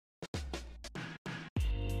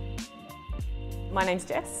My name's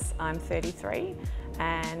Jess, I'm 33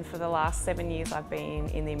 and for the last 7 years I've been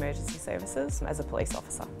in the emergency services as a police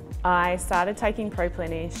officer. I started taking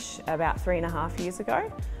ProPlenish about 3.5 years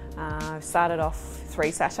ago. I started off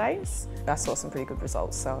 3 sachets. I saw some pretty good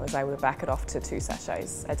results, so I was able to back it off to 2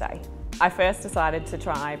 sachets a day. I first decided to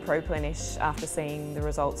try ProPlenish after seeing the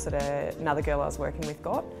results that another girl I was working with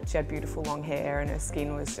got. She had beautiful long hair and her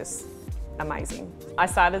skin was just amazing. I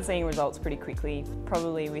started seeing results pretty quickly,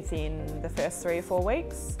 probably within the first 3 or 4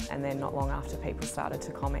 weeks, and then not long after people started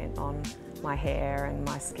to comment on my hair and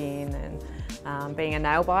my skin, and being a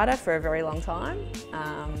nail biter for a very long time,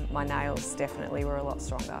 my nails definitely were a lot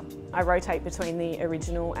stronger. I rotate between the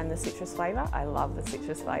original and the citrus flavour. I love the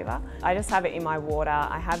citrus flavour. I just have it in my water.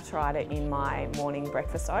 I have tried it in my morning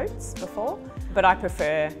breakfast oats before, but I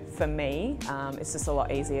prefer, for me, it's just a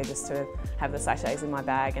lot easier just to have the sachets in my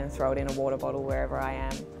bag and throw it in a water bottle wherever I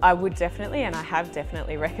am. I would definitely, and I have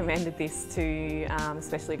definitely recommended this to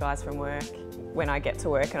especially guys from work. When I get to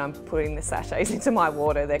work and I'm putting the sachets into my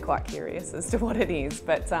water, they're quite curious as to what it is.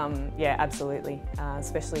 But yeah, absolutely,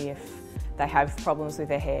 especially if they have problems with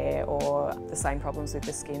their hair or the same problems with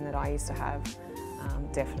the skin that I used to have,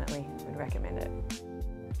 definitely would recommend it.